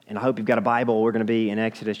And I hope you've got a Bible. We're going to be in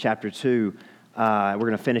Exodus chapter 2. We're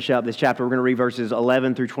going to finish up this chapter. We're going to read verses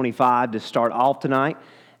 11 through 25 to start off tonight.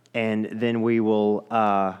 And then we will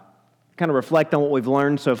kind of reflect on what we've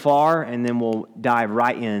learned so far, and then we'll dive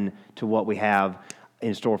right in to what we have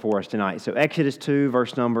in store for us tonight. So Exodus 2,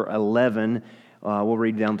 verse number 11, we'll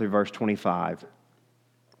read down through verse 25.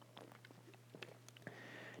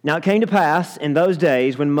 Now it came to pass in those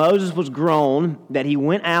days when Moses was grown that he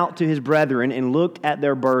went out to his brethren and looked at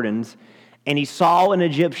their burdens, and he saw an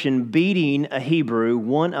Egyptian beating a Hebrew,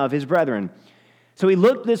 one of his brethren. So he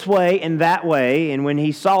looked this way and that way, and when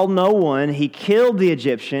he saw no one, he killed the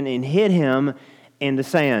Egyptian and hid him in the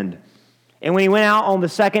sand. And when he went out on the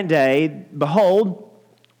second day, behold,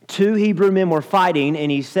 2 Hebrew men were fighting, and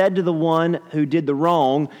he said to the one who did the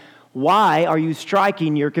wrong, "Why are you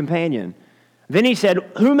striking your companion?" Then he said,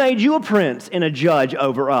 "Who made you a prince and a judge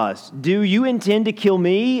over us? Do you intend to kill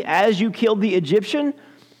me as you killed the Egyptian?"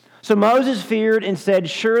 So Moses feared and said,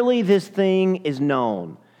 "Surely this thing is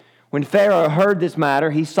known." When Pharaoh heard this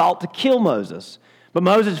matter, he sought to kill Moses. But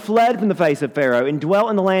Moses fled from the face of Pharaoh and dwelt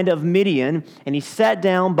in the land of Midian, and he sat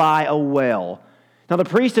down by a well. Now the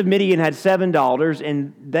priest of Midian had 7 daughters,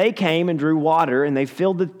 and they came and drew water, and they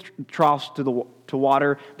filled the troughs to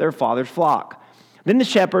water their father's flock. Then the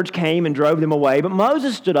shepherds came and drove them away, but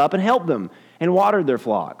Moses stood up and helped them and watered their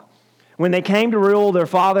flock. When they came to rule their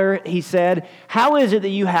father, he said, "How is it that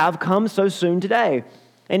you have come so soon today?"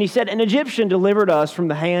 And he said, "An Egyptian delivered us from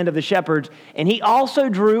the hand of the shepherds, and he also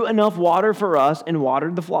drew enough water for us and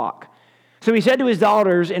watered the flock." So he said to his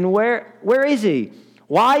daughters, "And where is he?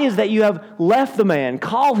 Why is that you have left the man?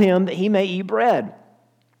 Call him that he may eat bread."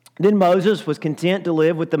 Then Moses was content to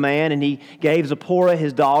live with the man, and he gave Zipporah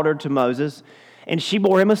his daughter to Moses. And she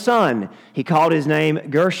bore him a son. He called his name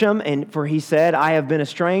Gershom, and for he said, "I have been a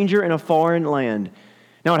stranger in a foreign land."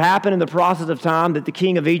 Now it happened in the process of time that the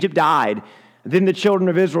king of Egypt died. Then the children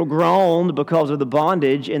of Israel groaned because of the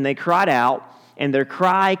bondage, and they cried out, and their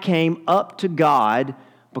cry came up to God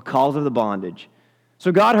because of the bondage.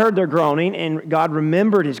 So God heard their groaning, and God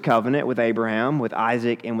remembered his covenant with Abraham, with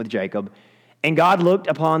Isaac, and with Jacob. And God looked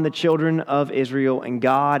upon the children of Israel, and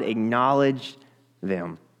God acknowledged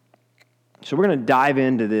them. So we're going to dive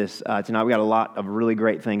into this tonight. We got a lot of really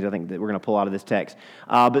great things, I think, that we're going to pull out of this text.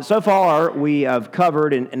 But so far, we have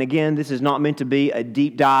covered, and again, this is not meant to be a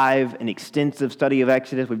deep dive, an extensive study of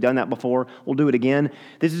Exodus. We've done that before. We'll do it again.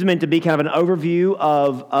 This is meant to be kind of an overview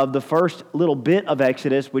of the first little bit of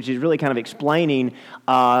Exodus, which is really kind of explaining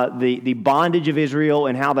the bondage of Israel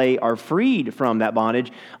and how they are freed from that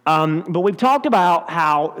bondage. But we've talked about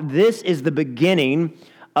how this is the beginning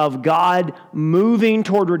of God moving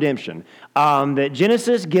toward redemption. That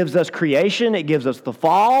Genesis gives us creation, it gives us the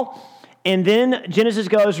fall, and then Genesis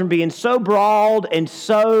goes from being so broad and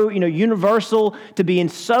so universal to being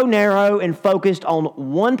so narrow and focused on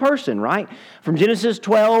one person, right? From Genesis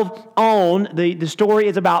 12 on, the story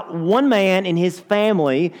is about one man and his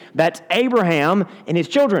family. That's Abraham and his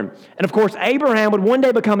children. And of course, Abraham would one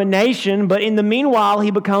day become a nation, but in the meanwhile,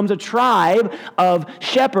 he becomes a tribe of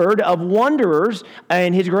shepherd, of wanderers,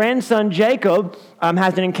 and his grandson Jacob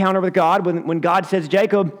has an encounter with God when God says,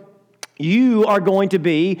 "Jacob, you are going to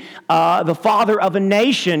be the father of a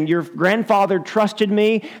nation. Your grandfather trusted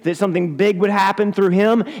me that something big would happen through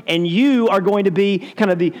him, and you are going to be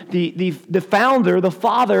kind of the founder, the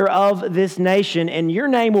father of this nation, and your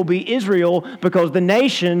name will be Israel because the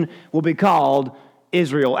nation will be called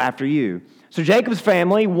Israel after you." So Jacob's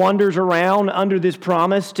family wanders around under this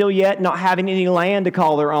promise, still yet not having any land to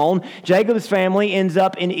call their own. Jacob's family ends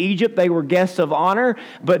up in Egypt. They were guests of honor,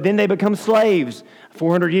 but then they become slaves.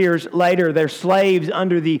 400 years later, they're slaves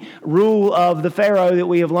under the rule of the Pharaoh that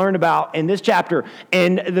we have learned about in this chapter.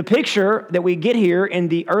 And the picture that we get here in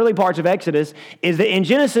the early parts of Exodus is that in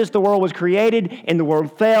Genesis, the world was created and the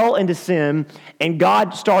world fell into sin, and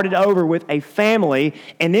God started over with a family.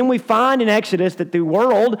 And then we find in Exodus that the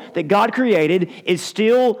world that God created is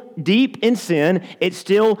still deep in sin. It's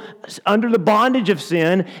still under the bondage of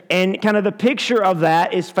sin, and kind of the picture of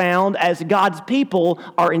that is found as God's people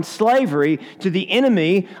are in slavery to the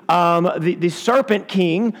enemy, the serpent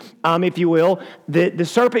king, if you will. The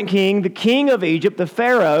serpent king, the king of Egypt, the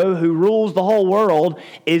Pharaoh who rules the whole world,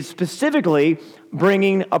 is specifically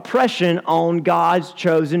bringing oppression on God's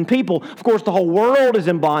chosen people. Of course, the whole world is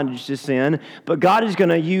in bondage to sin, but God is going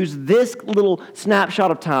to use this little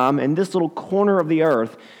snapshot of time and this little corner of the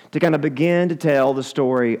earth to kind of begin to tell the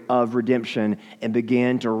story of redemption and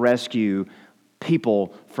begin to rescue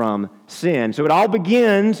people from sin. So it all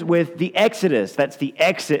begins with the Exodus. That's the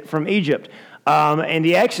exit from Egypt. And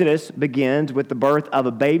the Exodus begins with the birth of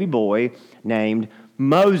a baby boy named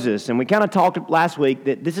Moses, and we kind of talked last week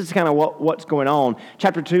that this is kind of what's going on.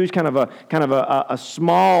 Chapter 2 is kind of a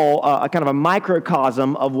small, kind of a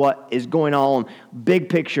microcosm of what is going on, big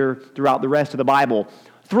picture throughout the rest of the Bible.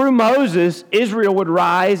 Through Moses, Israel would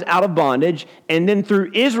rise out of bondage, and then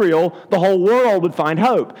through Israel, the whole world would find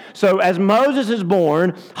hope. So as Moses is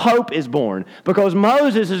born, hope is born, because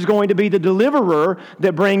Moses is going to be the deliverer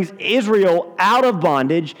that brings Israel out of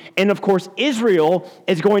bondage, and of course, Israel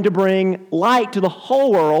is going to bring light to the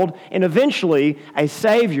whole world, and eventually a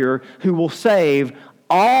Savior who will save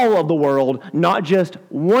all of the world, not just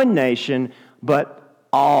one nation, but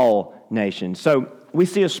all nations. So we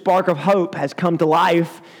see a spark of hope has come to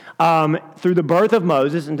life through the birth of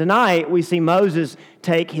Moses. And tonight we see Moses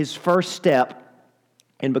take his first step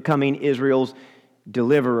in becoming Israel's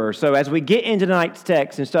deliverer. So as we get into tonight's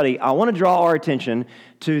text and study, I want to draw our attention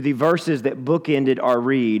to the verses that bookended our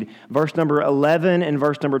read. Verse number 11 and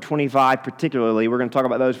verse number 25 particularly. We're going to talk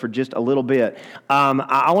about those for just a little bit.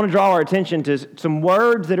 I want to draw our attention to some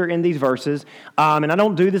words that are in these verses. And I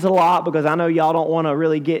don't do this a lot because I know y'all don't want to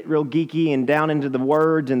really get real geeky and down into the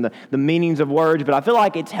words and the meanings of words, but I feel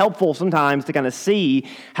like it's helpful sometimes to kind of see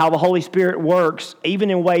how the Holy Spirit works,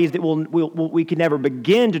 even in ways that we can never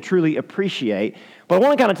begin to truly appreciate. But I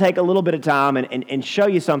want to kind of take a little bit of time and show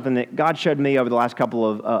you something that God showed me over the last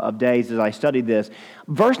couple of days as I studied this.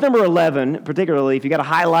 Verse number 11, particularly, if you got a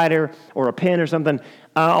highlighter or a pen or something,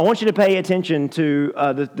 I want you to pay attention to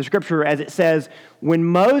the scripture as it says, when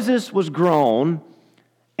Moses was grown,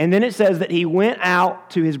 and then it says that he went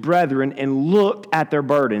out to his brethren and looked at their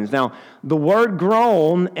burdens. Now, the word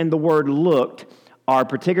grown and the word looked are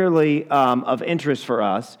particularly of interest for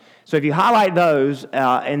us. So if you highlight those,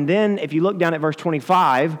 and then if you look down at verse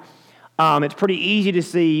 25, it's pretty easy to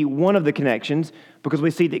see one of the connections because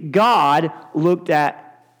we see that God looked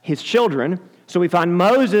at his children. So we find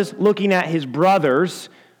Moses looking at his brothers,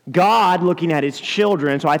 God looking at his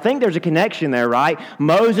children. So I think there's a connection there, right?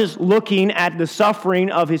 Moses looking at the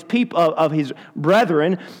suffering of his people, of his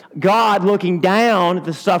brethren, God looking down at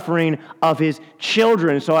the suffering of his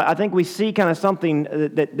children. So I think we see kind of something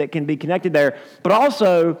that can be connected there. But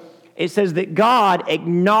also, it says that God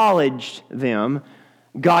acknowledged them.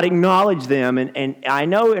 God acknowledged them. And I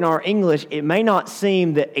know in our English, it may not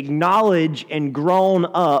seem that acknowledge and grown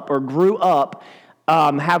up or grew up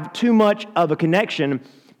have too much of a connection.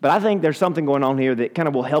 But I think there's something going on here that kind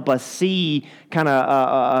of will help us see kind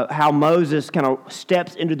of how Moses kind of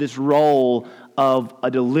steps into this role of a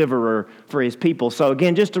deliverer for his people. So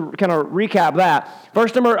again, just to kind of recap that,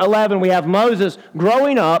 verse number 11, we have Moses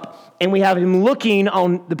growing up, and we have him looking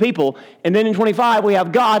on the people. And then in 25, we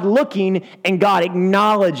have God looking and God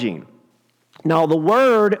acknowledging. Now, the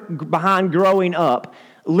word behind growing up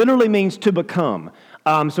literally means to become.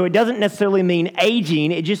 So it doesn't necessarily mean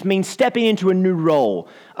aging, it just means stepping into a new role,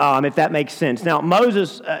 if that makes sense. Now,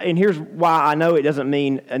 Moses, and here's why I know it doesn't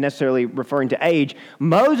mean necessarily referring to age,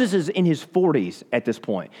 Moses is in his 40s at this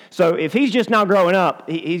point. So if he's just now growing up,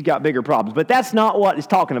 he's got bigger problems. But that's not what it's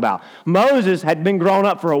talking about. Moses had been grown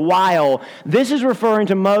up for a while. This is referring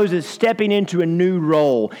to Moses stepping into a new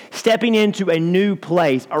role, stepping into a new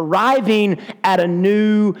place, arriving at a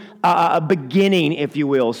new beginning, if you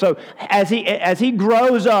will. So as he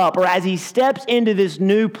grows up, or as he steps into this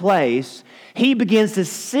new place, he begins to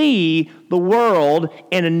see the world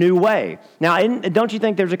in a new way. Now, don't you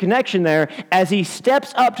think there's a connection there? As he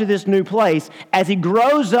steps up to this new place, as he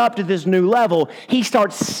grows up to this new level, he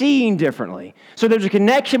starts seeing differently. So there's a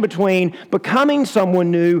connection between becoming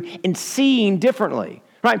someone new and seeing differently.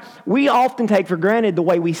 Right? We often take for granted the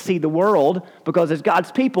way we see the world because as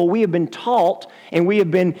God's people, we have been taught and we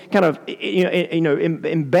have been kind of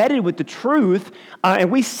embedded with the truth,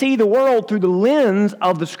 and we see the world through the lens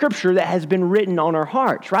of the Scripture that has been written on our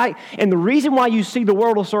hearts, right? And the reason why you see the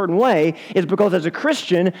world a certain way is because as a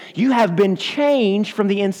Christian, you have been changed from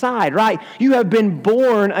the inside, right? You have been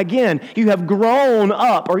born again. You have grown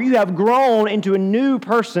up, or you have grown into a new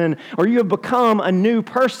person, or you have become a new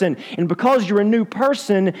person. And because you're a new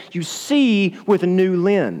person, you see with a new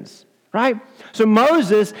lens, right? So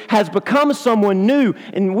Moses has become someone new,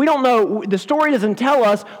 and we don't know, the story doesn't tell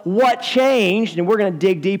us what changed, and we're going to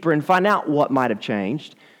dig deeper and find out what might have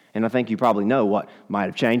changed, and I think you probably know what might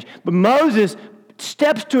have changed. But Moses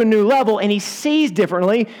steps to a new level, and he sees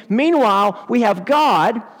differently. Meanwhile, we have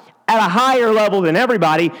God at a higher level than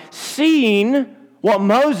everybody, seeing what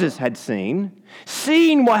Moses had seen,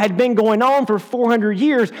 seeing what had been going on for 400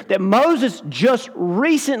 years, that Moses just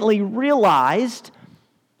recently realized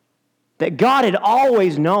that God had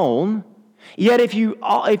always known, Yet if you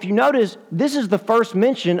notice, this is the first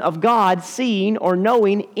mention of God seeing or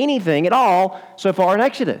knowing anything at all so far in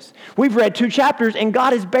Exodus. We've read 2 chapters and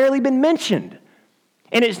God has barely been mentioned.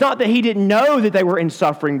 And it's not that he didn't know that they were in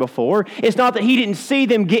suffering before. It's not that he didn't see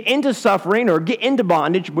them get into suffering or get into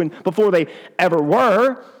bondage before they ever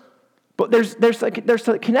were. But there's a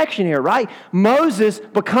connection here, right? Moses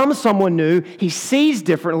becomes someone new. He sees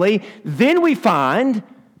differently. Then we find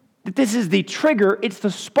that this is the trigger. It's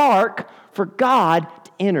the spark for God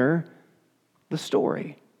to enter the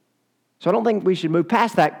story. So I don't think we should move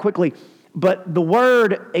past that quickly. But the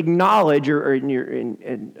word acknowledge, or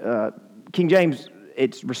in King James,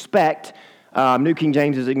 it's respect. New King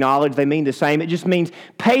James is acknowledge. They mean the same. It just means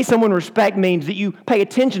pay someone respect means that you pay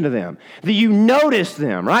attention to them, that you notice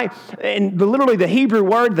them, right? And literally the Hebrew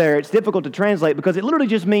word there, it's difficult to translate because it literally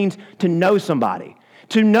just means to know somebody.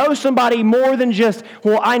 To know somebody more than just,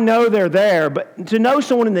 well, I know they're there, but to know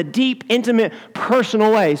someone in the deep, intimate,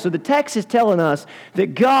 personal way. So the text is telling us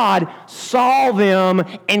that God saw them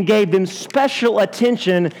and gave them special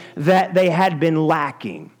attention that they had been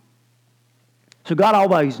lacking. So God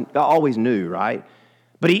always knew, right?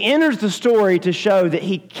 But he enters the story to show that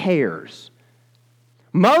he cares.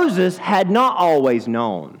 Moses had not always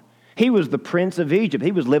known. He was the prince of Egypt.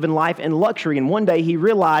 He was living life in luxury, and one day he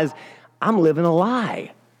realized, I'm living a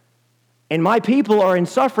lie. And my people are in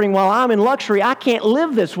suffering while I'm in luxury. I can't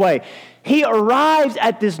live this way. He arrives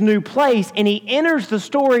at this new place and he enters the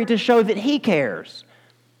story to show that he cares.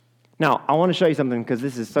 Now, I want to show you something because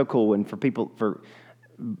this is so cool. And for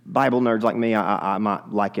Bible nerds like me, I might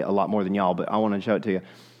like it a lot more than y'all, but I want to show it to you.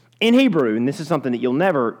 In Hebrew, and this is something that you'll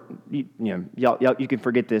never, you can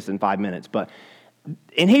forget this in 5 minutes, but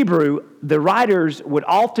in Hebrew, the writers would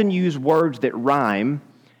often use words that rhyme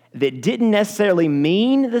that didn't necessarily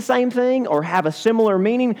mean the same thing or have a similar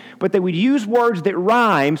meaning, but they would use words that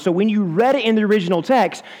rhyme, so when you read it in the original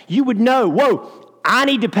text, you would know, whoa, I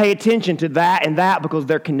need to pay attention to that and that because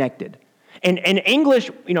they're connected. And in English,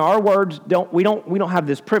 our words we don't have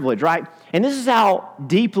this privilege, right? And this is how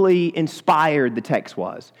deeply inspired the text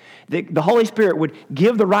was. The Holy Spirit would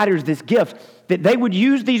give the writers this gift that they would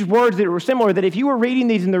use these words that were similar, that if you were reading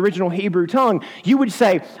these in the original Hebrew tongue, you would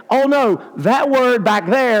say, oh no, that word back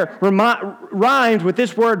there rhymes with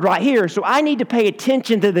this word right here, so I need to pay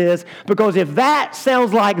attention to this because if that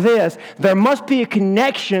sounds like this, there must be a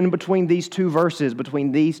connection between these two verses,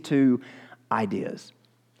 between these two ideas.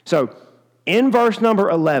 So, in verse number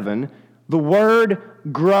 11, the word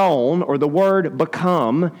grown, or the word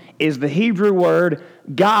become, is the Hebrew word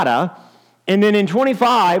gada. And then in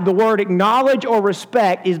 25, the word acknowledge or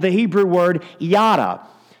respect is the Hebrew word yada.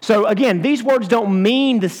 So again, these words don't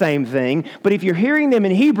mean the same thing, but if you're hearing them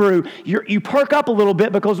in Hebrew, you perk up a little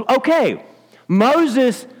bit because, okay,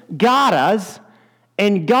 Moses gadas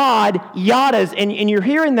and God yadas, and you're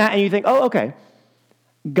hearing that and you think, oh, okay,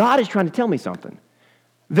 God is trying to tell me something.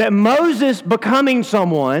 That Moses becoming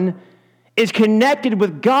someone is connected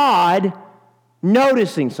with God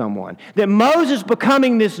noticing someone. That Moses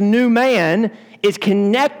becoming this new man is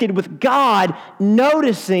connected with God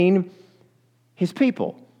noticing his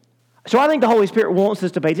people. So I think the Holy Spirit wants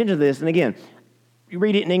us to pay attention to this. And again, you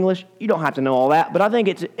read it in English, you don't have to know all that, but I think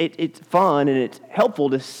it's fun and it's helpful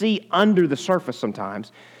to see under the surface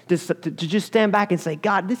sometimes, to just stand back and say,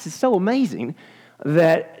 God, this is so amazing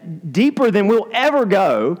that deeper than we'll ever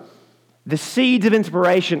go, the seeds of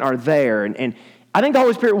inspiration are there. And I think the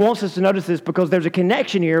Holy Spirit wants us to notice this because there's a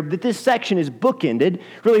connection here that this section is bookended.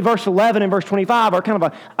 Really, verse 11 and verse 25 are kind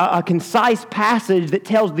of a concise passage that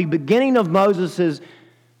tells the beginning of Moses'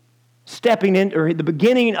 stepping in, or the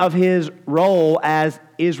beginning of his role as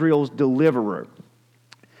Israel's deliverer.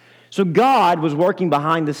 So God was working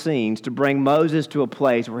behind the scenes to bring Moses to a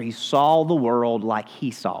place where he saw the world like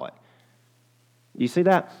he saw it. You see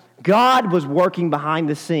that? God was working behind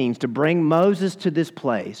the scenes to bring Moses to this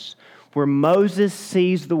place where Moses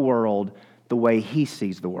sees the world the way he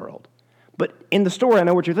sees the world. But in the story, I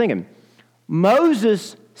know what you're thinking.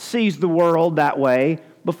 Moses sees the world that way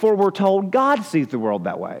before we're told God sees the world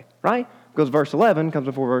that way, right? Because verse 11 comes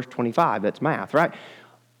before verse 25. That's math, right?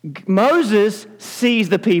 Moses sees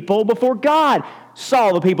the people before God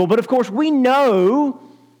saw the people. But of course, we know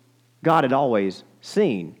God had always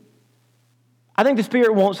seen. I think the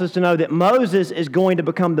Spirit wants us to know that Moses is going to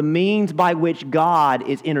become the means by which God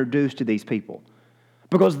is introduced to these people.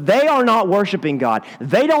 Because they are not worshiping God.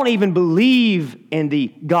 They don't even believe in the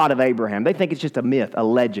God of Abraham. They think it's just a myth, a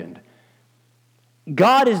legend.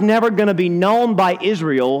 God is never going to be known by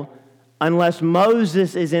Israel unless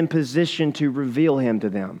Moses is in position to reveal him to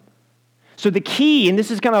them. So the key, and this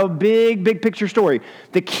is kind of a big picture story,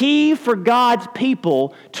 the key for God's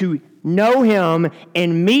people to know him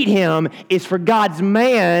and meet him is for God's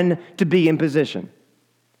man to be in position.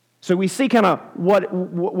 So we see kind of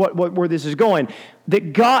where this is going.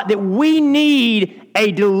 That we need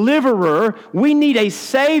a deliverer, we need a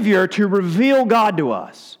Savior to reveal God to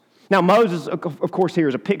us. Now Moses, of course, here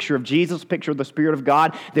is a picture of Jesus, a picture of the Spirit of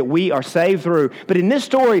God that we are saved through. But in this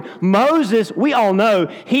story, Moses, we all know,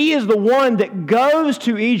 he is the one that goes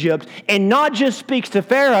to Egypt and not just speaks to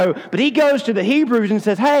Pharaoh, but he goes to the Hebrews and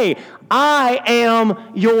says, hey, I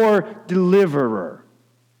am your deliverer.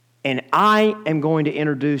 And I am going to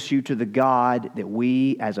introduce you to the God that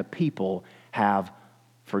we as a people have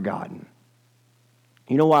forgotten.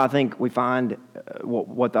 You know what I think we find,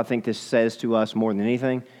 what I think this says to us more than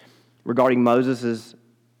anything regarding Moses'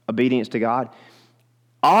 obedience to God?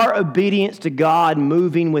 Our obedience to God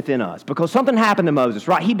moving within us. Because something happened to Moses,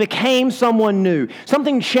 right? He became someone new.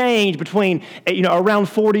 Something changed between, around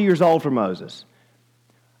 40 years old for Moses.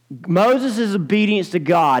 Moses' obedience to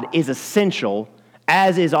God is essential,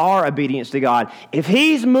 as is our obedience to God. If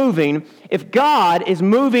God is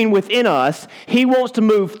moving within us, he wants to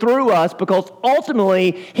move through us because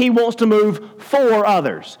ultimately he wants to move for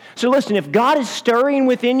others. So listen, if God is stirring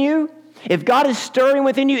within you,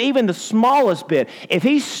 even the smallest bit, if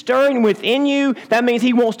he's stirring within you, that means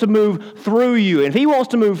he wants to move through you. And if he wants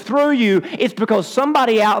to move through you, it's because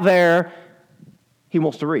somebody out there he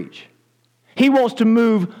wants to reach. He wants to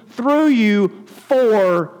move through you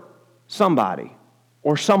for somebody.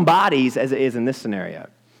 Or somebody's, as it is in this scenario.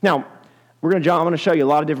 Now, I'm going to show you a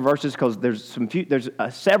lot of different verses because there's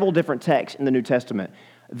several different texts in the New Testament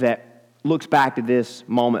that looks back to this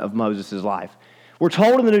moment of Moses' life. We're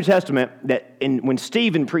told in the New Testament that when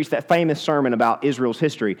Stephen preached that famous sermon about Israel's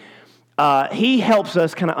history, he helps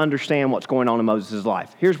us kind of understand what's going on in Moses'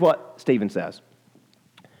 life. Here's what Stephen says.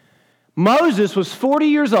 Moses was 40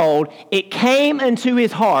 years old. It came into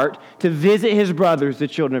his heart to visit his brothers, the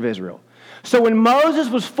children of Israel. So when Moses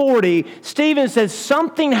was 40, Stephen says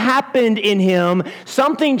something happened in him,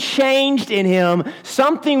 something changed in him,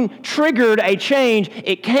 something triggered a change.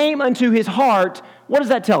 It came unto his heart. What does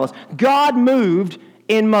that tell us? God moved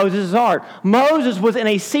in Moses' heart. Moses was in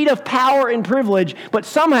a seat of power and privilege, but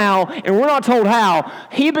somehow, and we're not told how,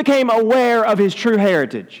 he became aware of his true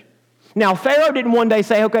heritage. Now, Pharaoh didn't one day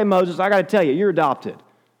say, okay, Moses, I got to tell you, you're adopted.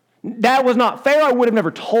 Pharaoh would have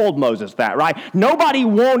never told Moses that, right? Nobody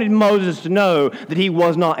wanted Moses to know that he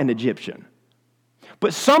was not an Egyptian.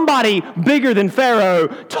 But somebody bigger than Pharaoh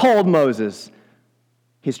told Moses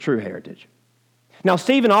his true heritage. Now,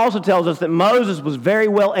 Stephen also tells us that Moses was very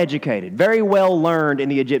well educated, very well learned in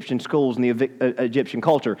the Egyptian schools and the Egyptian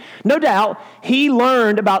culture. No doubt, he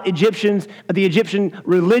learned about the Egyptian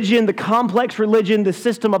religion, the complex religion, the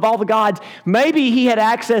system of all the gods. Maybe he had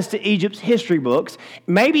access to Egypt's history books.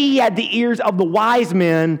 Maybe he had the ears of the wise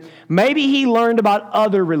men. Maybe he learned about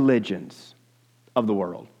other religions of the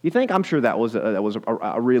world. You think? I'm sure that was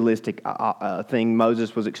a realistic thing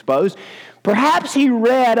Moses was exposed. Perhaps he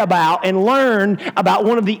read about and learned about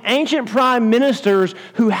one of the ancient prime ministers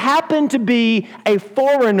who happened to be a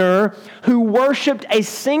foreigner who worshipped a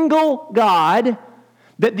single god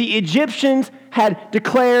that the Egyptians had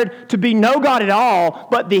declared to be no god at all,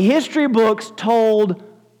 but the history books told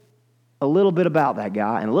a little bit about that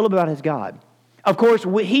guy and a little bit about his God. Of course,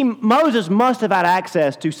 Moses must have had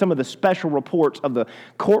access to some of the special reports of the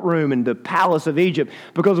courtroom and the palace of Egypt,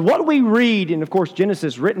 because what we read, and of course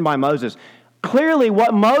Genesis written by Moses, clearly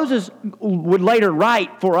what Moses would later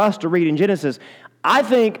write for us to read in Genesis, I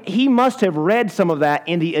think he must have read some of that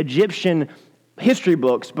in the Egyptian history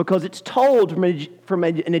books, because it's told from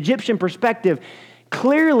an Egyptian perspective.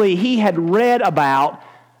 Clearly he had read about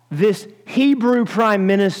this Hebrew prime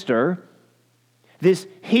minister, this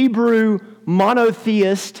Hebrew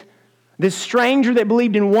monotheist, this stranger that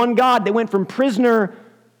believed in one God that went from prisoner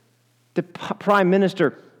to prime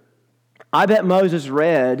minister. I bet Moses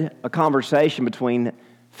read a conversation between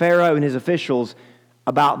Pharaoh and his officials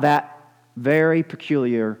about that very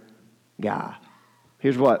peculiar guy.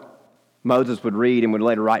 Here's what Moses would read and would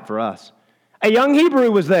later write for us. A young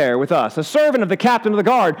Hebrew was there with us, a servant of the captain of the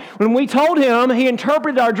guard. When we told him, he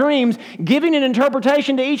interpreted our dreams, giving an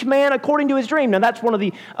interpretation to each man according to his dream. Now, that's one of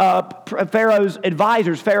the Pharaoh's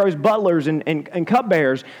advisors, Pharaoh's butlers and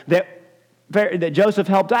cupbearers that Joseph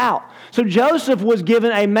helped out. So Joseph was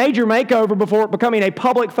given a major makeover before becoming a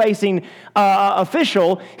public-facing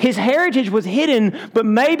official. His heritage was hidden, but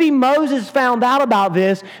maybe Moses found out about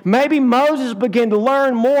this. Maybe Moses began to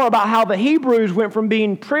learn more about how the Hebrews went from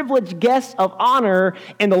being privileged guests of honor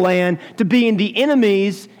in the land to being the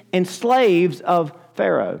enemies and slaves of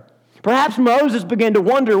Pharaoh. Perhaps Moses began to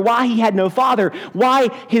wonder why he had no father, why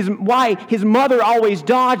his mother always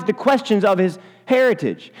dodged the questions of his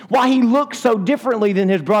heritage, why he looked so differently than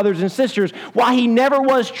his brothers and sisters, why he never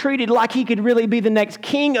was treated like he could really be the next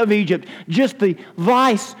king of Egypt, just the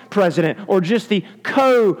vice president or just the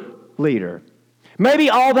co-leader.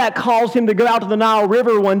 Maybe all that caused him to go out to the Nile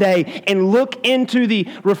River one day and look into the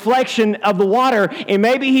reflection of the water, and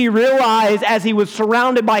maybe he realized as he was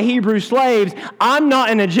surrounded by Hebrew slaves, I'm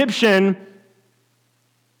not an Egyptian,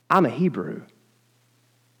 I'm a Hebrew.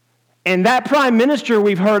 And that prime minister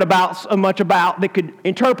we've heard about so much about that could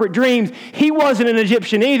interpret dreams, he wasn't an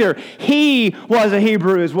Egyptian either. He was a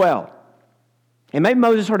Hebrew as well. And maybe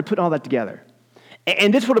Moses started putting all that together.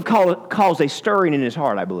 And this would have caused a stirring in his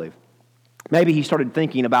heart, I believe. Maybe he started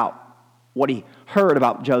thinking about what he heard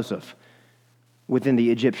about Joseph within the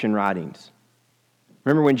Egyptian writings.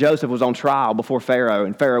 Remember when Joseph was on trial before Pharaoh,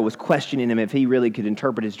 and Pharaoh was questioning him if he really could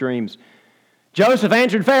interpret his dreams. Joseph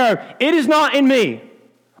answered Pharaoh, "It is not in me,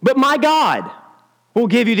 but my God will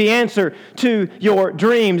give you the answer to your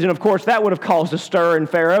dreams." And of course, that would have caused a stir in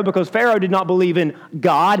Pharaoh, because Pharaoh did not believe in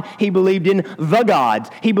God. He believed in the gods.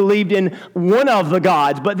 He believed in one of the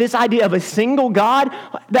gods. But this idea of a single God,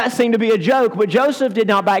 that seemed to be a joke. But Joseph did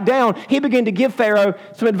not back down. He began to give Pharaoh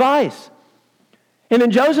some advice. And then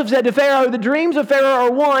Joseph said to Pharaoh, "The dreams of Pharaoh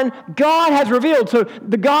are one God has revealed." So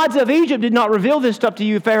the gods of Egypt did not reveal this stuff to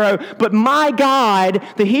you, Pharaoh, but my God,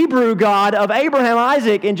 the Hebrew God of Abraham,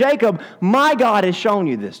 Isaac, and Jacob, my God has shown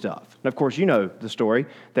you this stuff. And of course, you know the story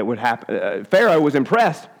that would happen. Pharaoh was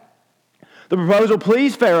impressed. The proposal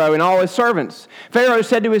pleased Pharaoh and all his servants. Pharaoh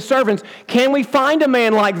said to his servants, "Can we find a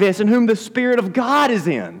man like this in whom the Spirit of God is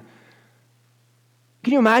in?"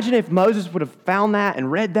 Can you imagine if Moses would have found that and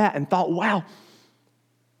read that and thought, wow,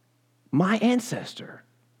 my ancestor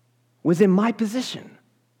was in my position?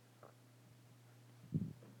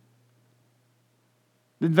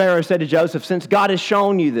 Then Pharaoh said to Joseph, "Since God has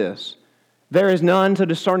shown you this, there is none so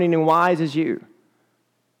discerning and wise as you.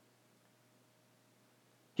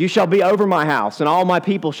 You shall be over my house, and all my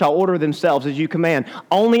people shall order themselves as you command.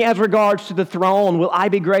 Only as regards to the throne will I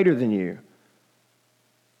be greater than you."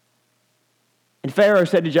 And Pharaoh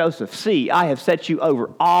said to Joseph, "See, I have set you over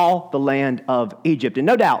all the land of Egypt." And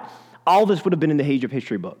no doubt, all this would have been in the Egypt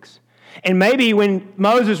history books. And maybe when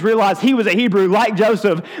Moses realized he was a Hebrew like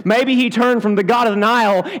Joseph, maybe he turned from the God of the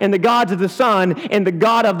Nile and the gods of the sun and the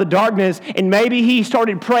God of the darkness, and maybe he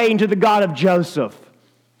started praying to the God of Joseph.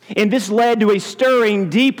 And this led to a stirring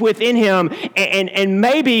deep within him, and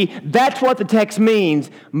maybe that's what the text means.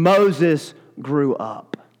 Moses grew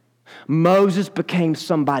up. Moses became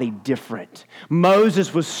somebody different.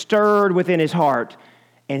 Moses was stirred within his heart,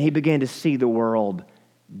 and he began to see the world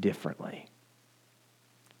differently.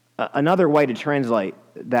 Another way to translate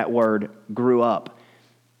that word "grew up"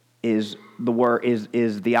 is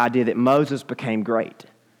the idea that Moses became great.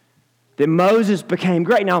 That Moses became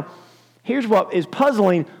great. Now, here's what is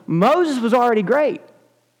puzzling. Moses was already great.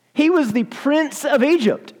 He was the prince of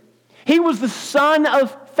Egypt. He was the son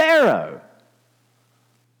of Pharaoh.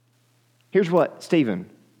 Here's what Stephen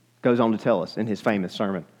goes on to tell us in his famous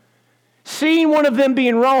sermon. Seeing one of them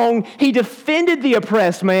being wrong, he defended the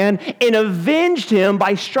oppressed man and avenged him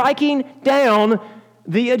by striking down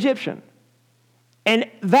the Egyptian. And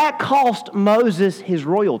that cost Moses his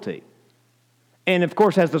royalty. And of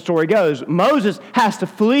course, as the story goes, Moses has to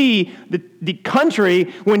flee the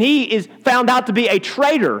country when he is found out to be a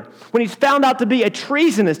traitor, when he's found out to be a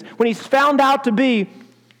treasonist, when he's found out to be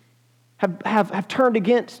have turned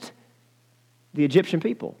against the Egyptian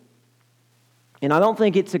people. And I don't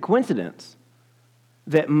think it's a coincidence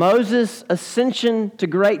that Moses' ascension to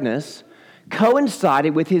greatness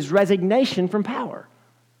coincided with his resignation from power.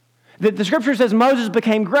 That the scripture says Moses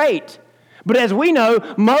became great. But as we know,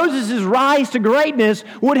 Moses' rise to greatness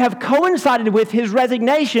would have coincided with his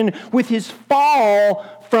resignation, with his fall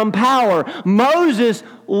from power. Moses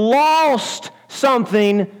lost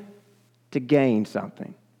something to gain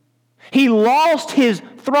something. He lost his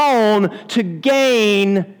throne to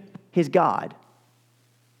gain his God.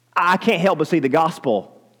 I can't help but see the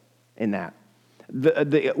gospel in that.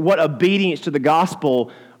 What obedience to the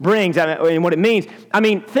gospel brings and what it means. I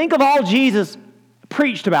mean, think of all Jesus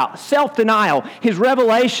preached about: self-denial, his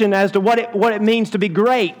revelation as to what it means to be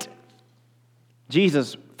great.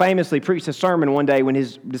 Jesus famously preached a sermon one day when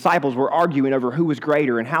his disciples were arguing over who was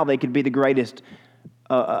greater and how they could be the greatest,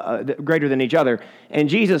 greater than each other. And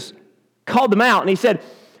Jesus called them out and he said,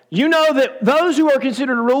 "You know that those who are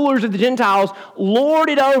considered rulers of the Gentiles lord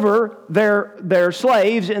it over their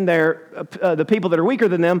slaves and the people that are weaker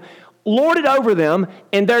than them, lord it over them,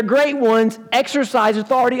 and their great ones exercise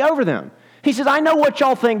authority over them. He says, I know what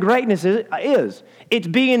y'all think greatness is. It's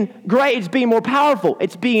being great. It's being more powerful.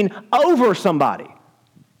 It's being over somebody.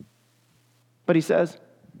 But he says,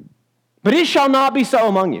 but it shall not be so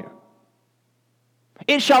among you.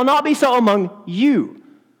 It shall not be so among you.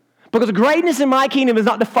 Because greatness in my kingdom is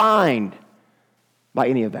not defined by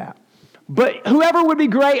any of that. But whoever would be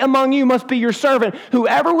great among you must be your servant.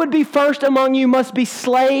 Whoever would be first among you must be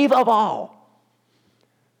slave of all.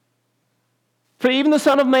 For even the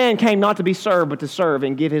Son of Man came not to be served, but to serve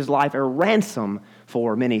and give his life a ransom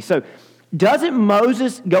for many. So doesn't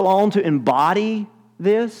Moses go on to embody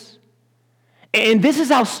this? And this is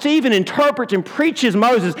how Stephen interprets and preaches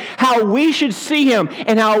Moses, how we should see him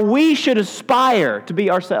and how we should aspire to be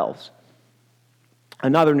ourselves.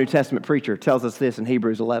 Another New Testament preacher tells us this in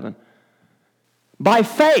Hebrews 11. By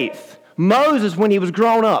faith, Moses, when he was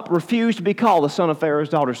grown up, refused to be called the son of Pharaoh's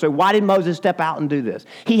daughter. So why did Moses step out and do this?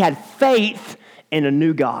 He had faith in a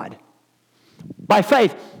new God. By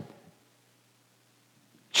faith,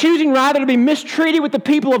 choosing rather to be mistreated with the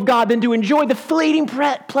people of God than to enjoy the fleeting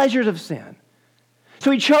pleasures of sin.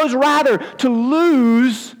 So he chose rather to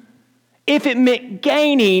lose if it meant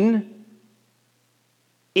gaining,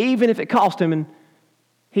 even if it cost him. And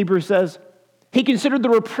Hebrews says, he considered the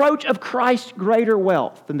reproach of Christ greater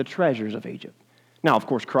wealth than the treasures of Egypt. Now, of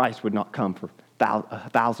course, Christ would not come for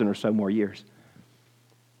 1,000 or so more years.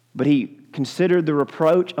 But he considered the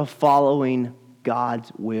reproach of following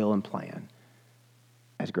God's will and plan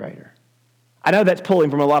as greater. I know that's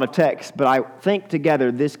pulling from a lot of text, but I think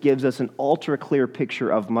together this gives us an ultra-clear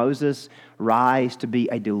picture of Moses' rise to be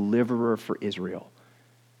a deliverer for Israel,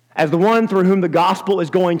 as the one through whom the gospel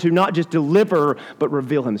is going to not just deliver, but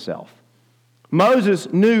reveal himself.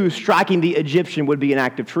 Moses knew striking the Egyptian would be an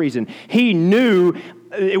act of treason. He knew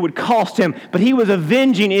it would cost him, but he was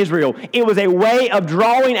avenging Israel. It was a way of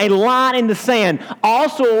drawing a line in the sand,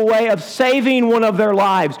 also a way of saving one of their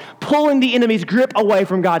lives, pulling the enemy's grip away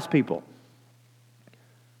from God's people.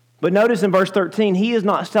 But notice in verse 13, he is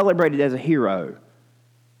not celebrated as a hero.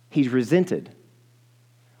 He's resented.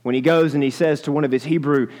 When he goes and he says to one of his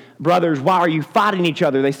Hebrew brothers, why are you fighting each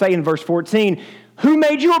other? They say in verse 14, who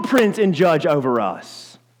made you a prince and judge over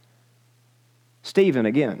us? Stephen,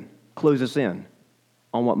 again, clues us in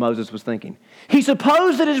on what Moses was thinking. He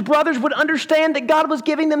supposed that his brothers would understand that God was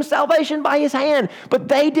giving them salvation by his hand, but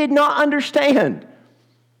they did not understand.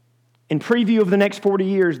 In preview of the next 40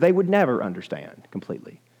 years, they would never understand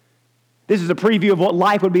completely. This is a preview of what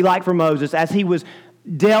life would be like for Moses as he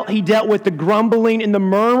dealt with the grumbling and the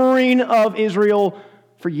murmuring of Israel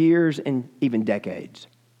for years and even decades.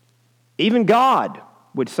 Even God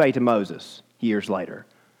would say to Moses years later,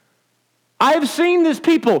 I have seen this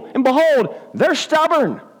people, and behold, they're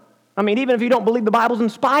stubborn. I mean, even if you don't believe the Bible's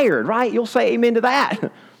inspired, right? You'll say amen to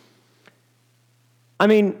that. I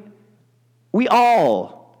mean, we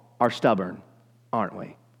all are stubborn, aren't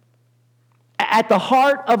we? At the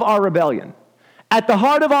heart of our rebellion,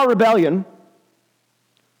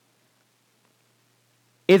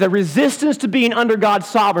 is a resistance to being under God's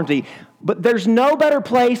sovereignty. But there's no better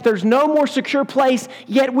place, there's no more secure place,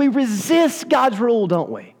 yet we resist God's rule, don't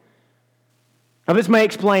we? Now, this may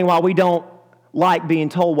explain why we don't like being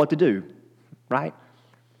told what to do, right?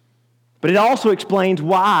 But it also explains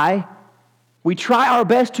why we try our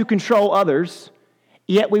best to control others,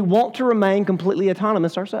 yet we want to remain completely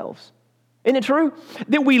autonomous ourselves. Isn't it true?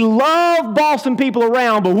 That we love bossing people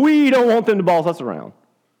around, but we don't want them to boss us around.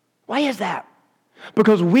 Why is that?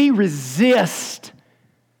 Because we resist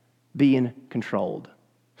being controlled.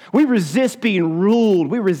 We resist being ruled.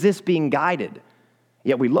 We resist being guided.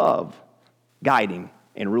 Yet we love guiding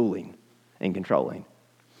and ruling and controlling.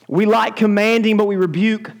 We like commanding, but we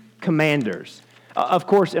rebuke commanders. Of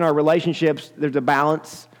course, in our relationships, there's a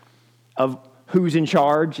balance of who's in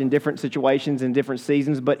charge in different situations and different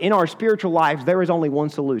seasons. But in our spiritual lives, there is only one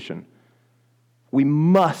solution. We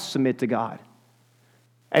must submit to God.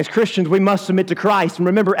 As Christians, we must submit to Christ. And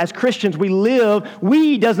remember, as Christians,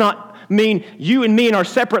 we does not mean you and me in our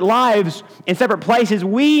separate lives in separate places.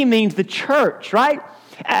 We means the church, right?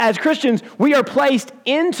 As Christians, we are placed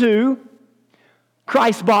into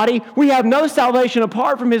Christ's body. We have no salvation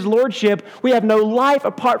apart from his lordship. We have no life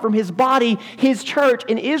apart from his body, his church.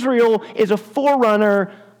 And Israel is a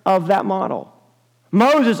forerunner of that model.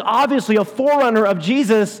 Moses, obviously a forerunner of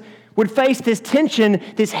Jesus, would face this tension,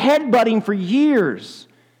 this headbutting for years,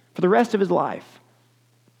 for the rest of his life,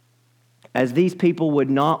 as these people would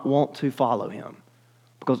not want to follow him,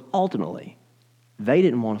 because ultimately they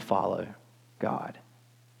didn't want to follow God.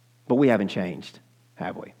 But we haven't changed,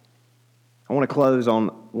 have we? I want to close on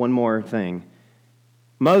one more thing.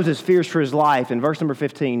 Moses fears for his life. In verse number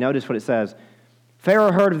 15, notice what it says.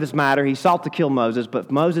 Pharaoh heard of this matter. He sought to kill Moses,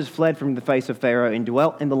 but Moses fled from the face of Pharaoh and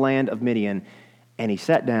dwelt in the land of Midian, and he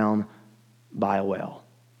sat down by a well.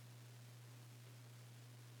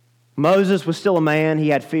 Moses was still a man. He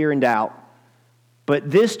had fear and doubt.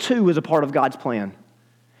 But this too was a part of God's plan,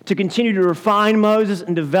 to continue to refine Moses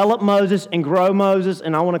and develop Moses and grow Moses.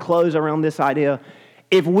 And I want to close around this idea.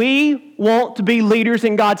 If we want to be leaders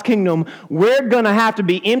in God's kingdom, we're going to have to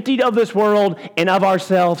be emptied of this world and of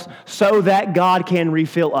ourselves so that God can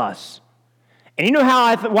refill us. And you know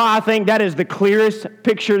why I think that is the clearest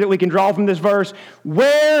picture that we can draw from this verse?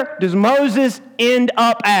 Where does Moses end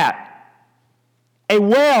up at? A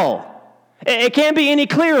well. It can't be any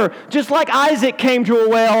clearer. Just like Isaac came to a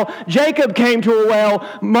well, Jacob came to a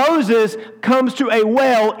well, Moses comes to a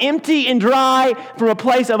well, empty and dry, from a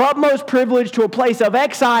place of utmost privilege to a place of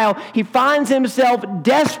exile. He finds himself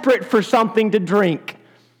desperate for something to drink.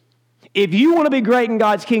 If you want to be great in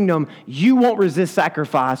God's kingdom, you won't resist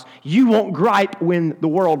sacrifice. You won't gripe when the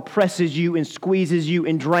world presses you and squeezes you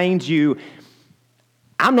and drains you.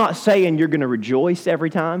 I'm not saying you're going to rejoice every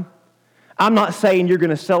time. I'm not saying you're going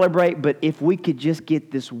to celebrate, but if we could just get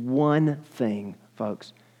this one thing,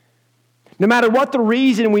 folks, no matter what the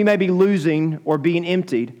reason we may be losing or being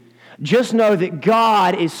emptied, just know that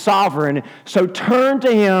God is sovereign. So turn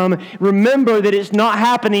to Him. Remember that it's not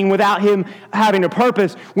happening without Him having a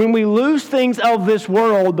purpose. When we lose things of this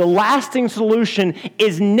world, the lasting solution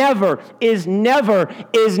is never to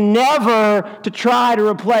try to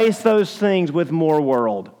replace those things with more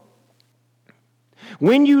world.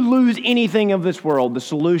 When you lose anything of this world, the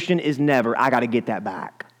solution is never, I got to get that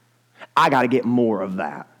back. I got to get more of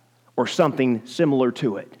that or something similar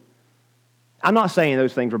to it. I'm not saying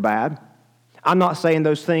those things are bad. I'm not saying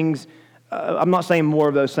more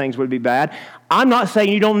of those things would be bad. I'm not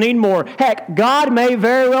saying you don't need more. Heck, God may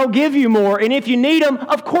very well give you more, and if you need them,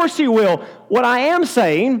 of course He will. What I am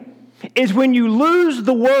saying is when you lose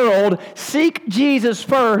the world, seek Jesus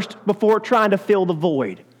first before trying to fill the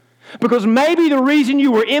void. Because maybe the reason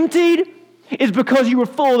you were emptied is because you were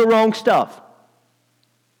full of the wrong stuff.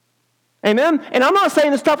 Amen? And I'm not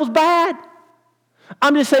saying the stuff was bad.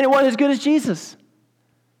 I'm just saying it wasn't as good as Jesus.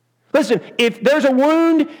 Listen, if there's a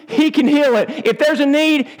wound, He can heal it. If there's a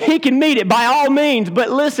need, He can meet it by all means. But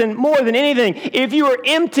listen, more than anything, if you're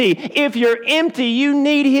empty, you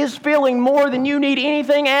need His filling more than you need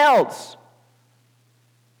anything else.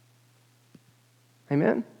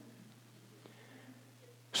 Amen?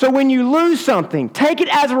 So when you lose something, take it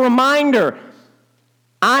as a reminder,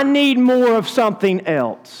 I need more of something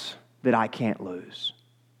else that I can't lose.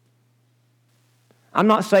 I'm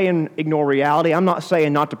not saying ignore reality. I'm not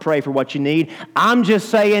saying not to pray for what you need. I'm just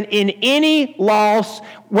saying in any loss,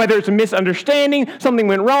 whether it's a misunderstanding, something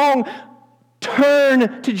went wrong,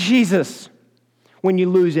 turn to Jesus when you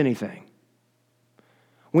lose anything.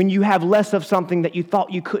 When you have less of something that you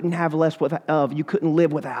thought you couldn't have less of, you couldn't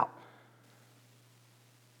live without.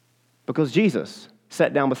 Because Jesus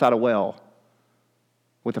sat down beside a well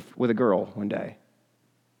with a girl one day,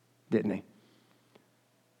 didn't He?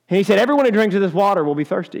 And He said, everyone who drinks of this water will be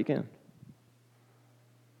thirsty again.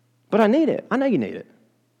 But I need it. I know you need it.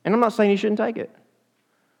 And I'm not saying you shouldn't take it.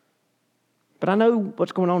 But I know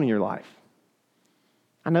what's going on in your life.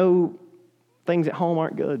 I know things at home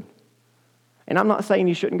aren't good. And I'm not saying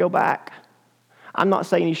you shouldn't go back. I'm not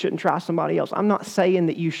saying you shouldn't try somebody else. I'm not saying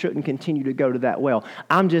that you shouldn't continue to go to that well.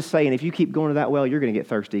 I'm just saying if you keep going to that well, you're going to get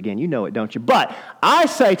thirsty again. You know it, don't you? But I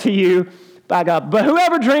say to you, by God, but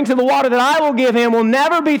whoever drinks of the water that I will give him will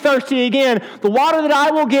never be thirsty again. The water that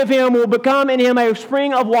I will give him will become in him a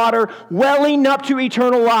spring of water welling up to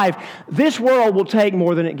eternal life. This world will take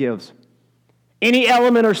more than it gives. Any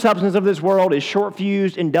element or substance of this world is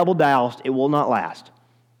short-fused and double-doused. It will not last.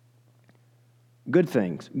 Good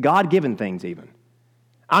things, God-given things even.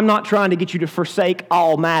 I'm not trying to get you to forsake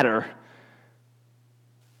all matter,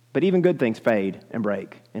 but even good things fade and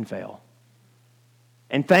break and fail.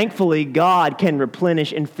 And thankfully, God can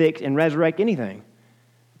replenish and fix and resurrect anything.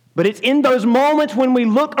 But it's in those moments when we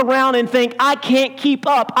look around and think, I can't keep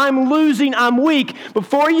up, I'm losing, I'm weak.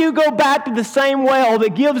 Before you go back to the same well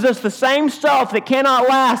that gives us the same stuff that cannot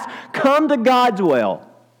last, come to God's well,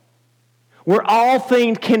 where all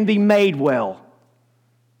things can be made well.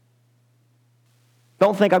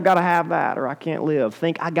 Don't think I've got to have that or I can't live.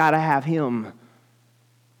 Think I got to have Him.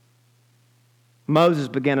 Moses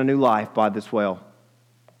began a new life by this well.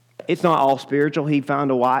 It's not all spiritual. He found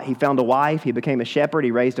a wife. He became a shepherd. He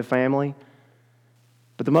raised a family.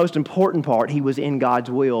 But the most important part, he was in God's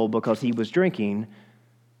will because he was drinking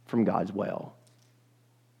from God's well.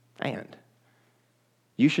 And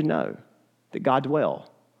you should know that God's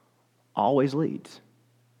well always leads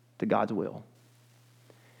to God's will.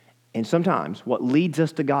 And sometimes what leads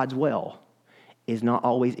us to God's well is not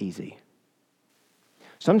always easy.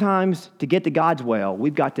 Sometimes to get to God's well,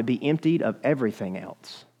 we've got to be emptied of everything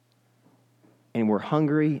else. And we're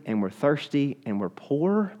hungry, and we're thirsty, and we're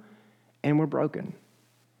poor, and we're broken.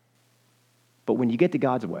 But when you get to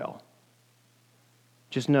God's well,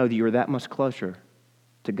 just know that you're that much closer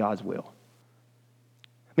to God's will.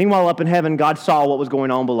 Meanwhile, up in heaven, God saw what was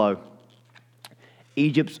going on below.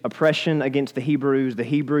 Egypt's oppression against the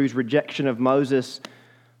Hebrews' rejection of Moses,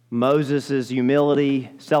 Moses' humility,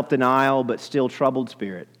 self-denial, but still troubled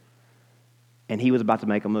spirit. And he was about to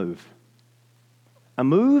make a move. A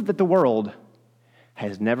move that the world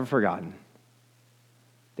has never forgotten,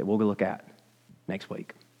 that we'll look at next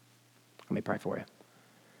week. Let me pray for you.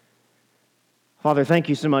 Father, thank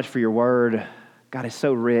you so much for your word. God, it's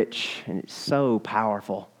so rich and it's so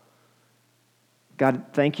powerful. God,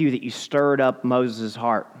 thank you that you stirred up Moses'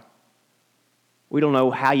 heart. We don't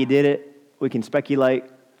know how you did it. We can speculate.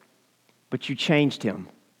 But you changed him.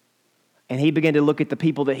 And he began to look at the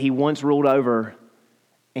people that he once ruled over,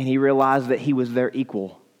 and he realized that he was their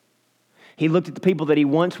equal. He looked at the people that he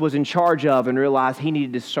once was in charge of and realized he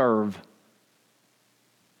needed to serve,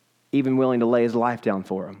 even willing to lay his life down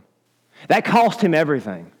for them. That cost him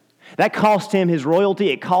everything. That cost him his royalty.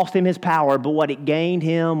 It cost him his power. But what it gained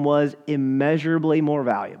him was immeasurably more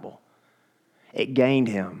valuable. It gained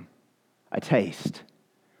him a taste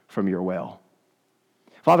from your well.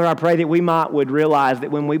 Father, I pray that we would realize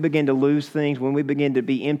that when we begin to lose things, when we begin to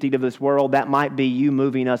be emptied of this world, that might be you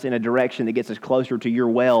moving us in a direction that gets us closer to your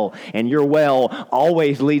well. And your well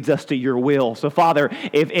always leads us to your will. So, Father,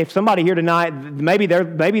 if somebody here tonight, maybe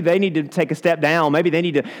they need to take a step down. Maybe they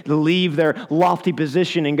need to leave their lofty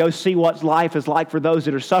position and go see what life is like for those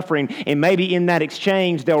that are suffering. And maybe in that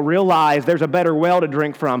exchange, they'll realize there's a better well to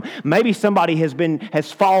drink from. Maybe somebody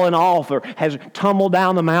has fallen off or has tumbled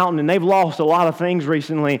down the mountain and they've lost a lot of things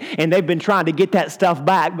recently. And they've been trying to get that stuff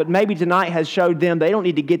back, but maybe tonight has showed them they don't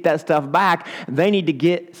need to get that stuff back. They need to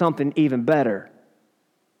get something even better.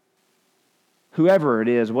 Whoever it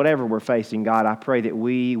is, whatever we're facing, God, I pray that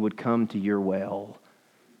we would come to your well.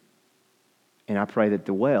 And I pray that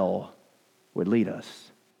the well would lead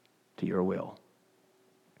us to your will.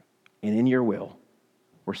 And in your will,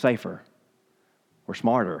 we're safer, we're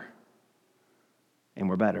smarter, and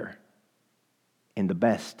we're better in the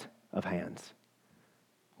best of hands.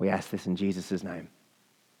 We ask this in Jesus' name.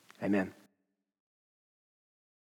 Amen.